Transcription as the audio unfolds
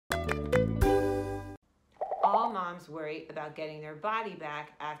All moms worry about getting their body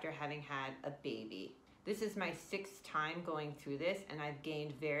back after having had a baby. This is my 6th time going through this, and I've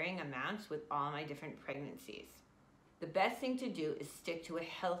gained varying amounts with all my different pregnancies. The best thing to do is stick to a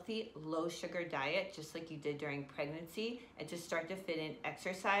healthy, low sugar diet, just like you did during pregnancy, and to start to fit in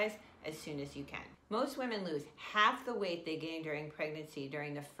exercise as soon as you can. Most women lose half the weight they gain during pregnancy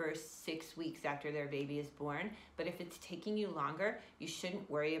during the first 6 weeks after their baby is born. But if it's taking you longer, you shouldn't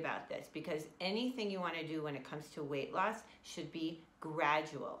worry about this, because anything you want to do when it comes to weight loss should be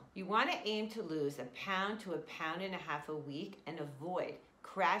gradual. You want to aim to lose 1 pound to 1.5 pounds a week and avoid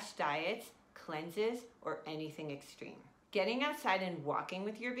crash diets, cleanses, or anything extreme. Getting outside and walking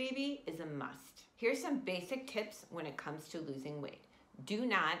with your baby is a must. Here's some basic tips when it comes to losing weight. Do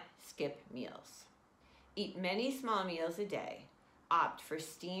not skip meals. Eat many small meals a day. Opt for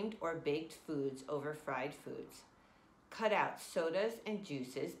steamed or baked foods over fried foods. Cut out sodas and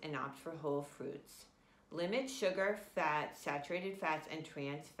juices and opt for whole fruits. Limit sugar, fat, saturated fats, and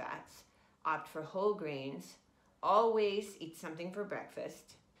trans fats. Opt for whole grains. Always eat something for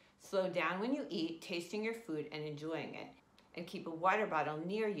breakfast. Slow down when you eat, tasting your food and enjoying it. And keep a water bottle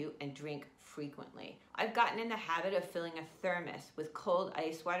near you and drink frequently. I've gotten in the habit of filling a thermos with cold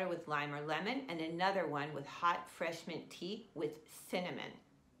ice water with lime or lemon, and another one with hot fresh mint tea with cinnamon.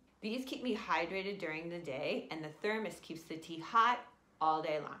 These keep me hydrated during the day, and the thermos keeps the tea hot all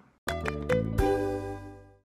day long.